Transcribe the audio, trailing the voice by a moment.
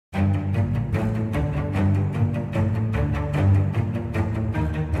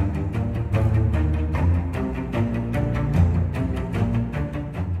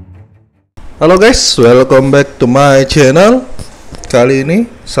Halo guys, welcome back to my channel. Kali ini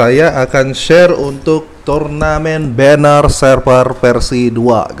saya akan share untuk turnamen banner server versi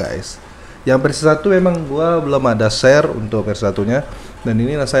 2 guys. Yang versi 1 memang gua belum ada share untuk versi 1-nya. Dan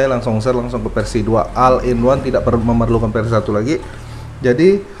ini saya langsung share langsung ke versi 2 all in one, tidak perlu memerlukan versi 1 lagi.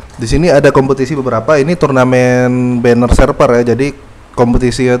 Jadi di sini ada kompetisi beberapa. Ini turnamen banner server ya. Jadi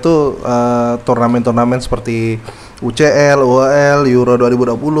kompetisinya tuh turnamen-turnamen seperti UCL, UEL, Euro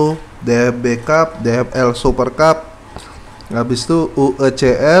 2020, DFB Cup, DFL Super Cup, habis itu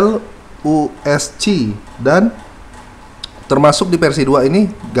UECL, USC, dan termasuk di versi 2 ini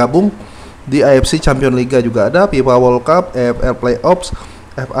gabung di AFC Champions League juga ada, FIFA World Cup, EFL Play-Offs,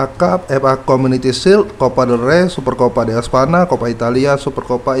 FA Cup, FA Community Shield, Copa del Rey, Supercoppa de Espana, Coppa Italia,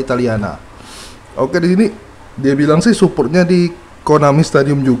 Supercoppa Italiana. Oke, di sini dia bilang sih supportnya di Konami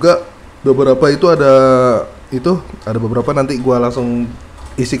Stadium juga. Beberapa itu ada beberapa, nanti gua langsung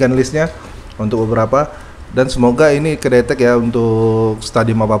isikan listnya untuk beberapa, dan semoga ini kedetek ya untuk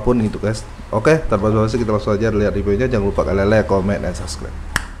stadium apapun itu guys. Oke, tanpa basa-basi kita langsung aja lihat reviewnya. Jangan lupa kalian like, comment, dan subscribe.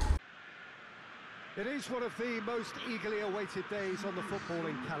 It is one of the most eagerly awaited days on the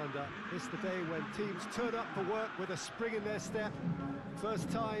footballing calendar. It's the day when teams turn up for work with a spring in their step. First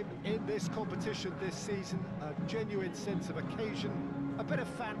time in this competition this season, a genuine sense of occasion, a bit of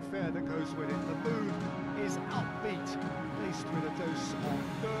fanfare that goes with it. The mood is upbeat, laced with a dose of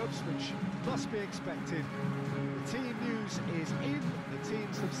nerves, which must be expected. The team news is in, the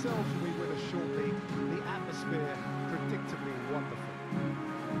teams themselves will be with us shortly. The atmosphere predictably wonderful.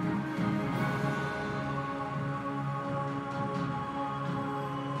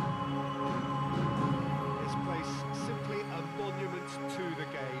 To the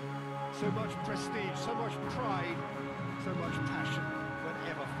game. So much prestige, so much pride, so much passion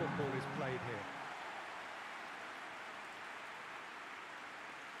whenever football is played here.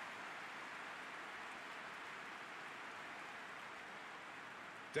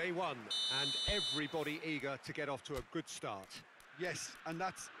 Day one, and everybody eager to get off to a good start. Yes, and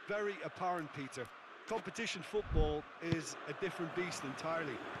that's very apparent, Peter. Competition football is a different beast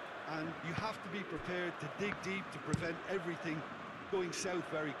entirely, and you have to be prepared to dig deep to prevent everything going south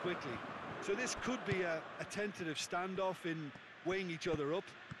very quickly. So this could be a tentative standoff in weighing each other up.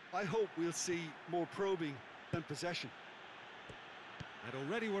 I hope we'll see more probing than possession. And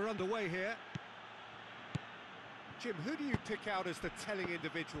already we're underway here. Jim, who do you pick out as the telling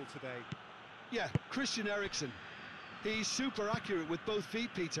individual today? Yeah, Christian Eriksen. He's super accurate with both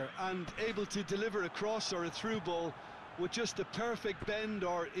feet, Peter, and able to deliver a cross or a through ball with just the perfect bend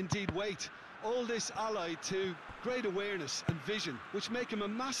or indeed weight. All this allied to great awareness and vision, which make him a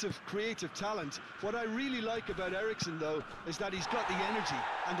massive creative talent. What I really like about Eriksen, though, is that he's got the energy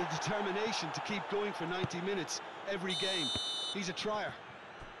and the determination to keep going for 90 minutes every game. He's a trier.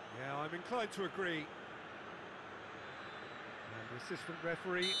 Yeah, I'm inclined to agree. And the assistant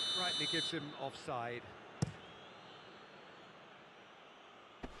referee rightly gives him offside.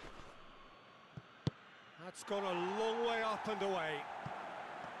 That's gone a long way up and away.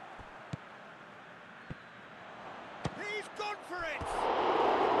 He's gone for it!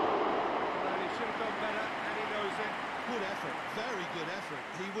 Well, he should have done better, and he knows it. Good effort, very good effort.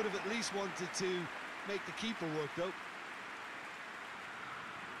 He would have at least wanted to make the keeper work, though.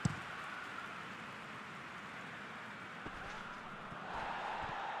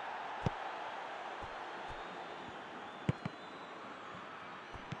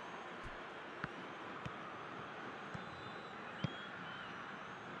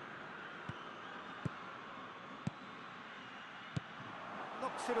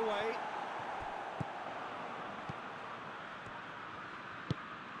 Knocks it away.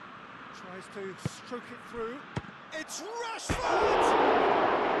 Tries to stroke it through. It's Rashford!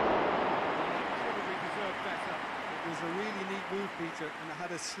 Probably deserved better. It was a really neat move, Peter, and it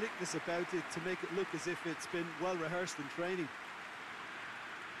had a slickness about it to make it look as if it's been well rehearsed in training.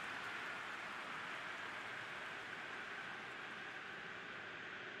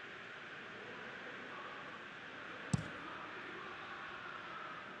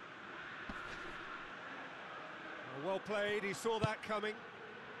 Well played, he saw that coming.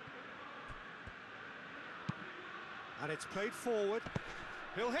 And it's played forward.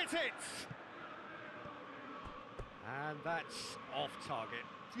 He'll hit it! And that's off target.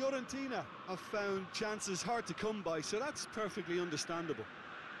 Fiorentina have found chances hard to come by, so that's perfectly understandable.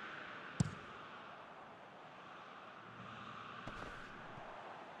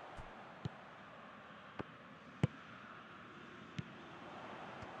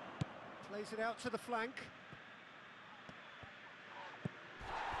 Plays it out to the flank.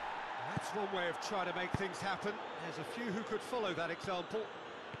 That's one way of trying to make things happen. There's a few who could follow that example.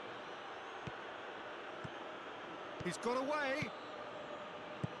 He's got away.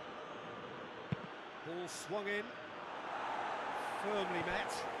 Ball swung in. Firmly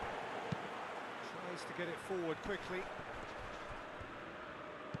met. Tries to get it forward quickly.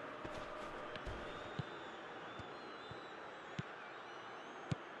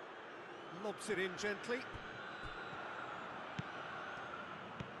 Lobs it in gently.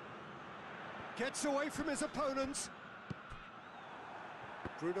 Gets away from his opponent.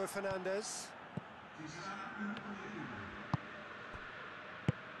 Bruno Fernandes.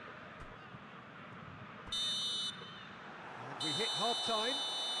 And we hit half-time.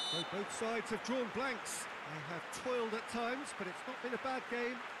 So both sides have drawn blanks. They have toiled at times, but it's not been a bad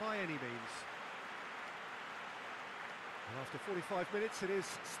game by any means. And after 45 minutes, it is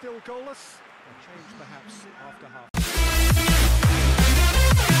still goalless. A change perhaps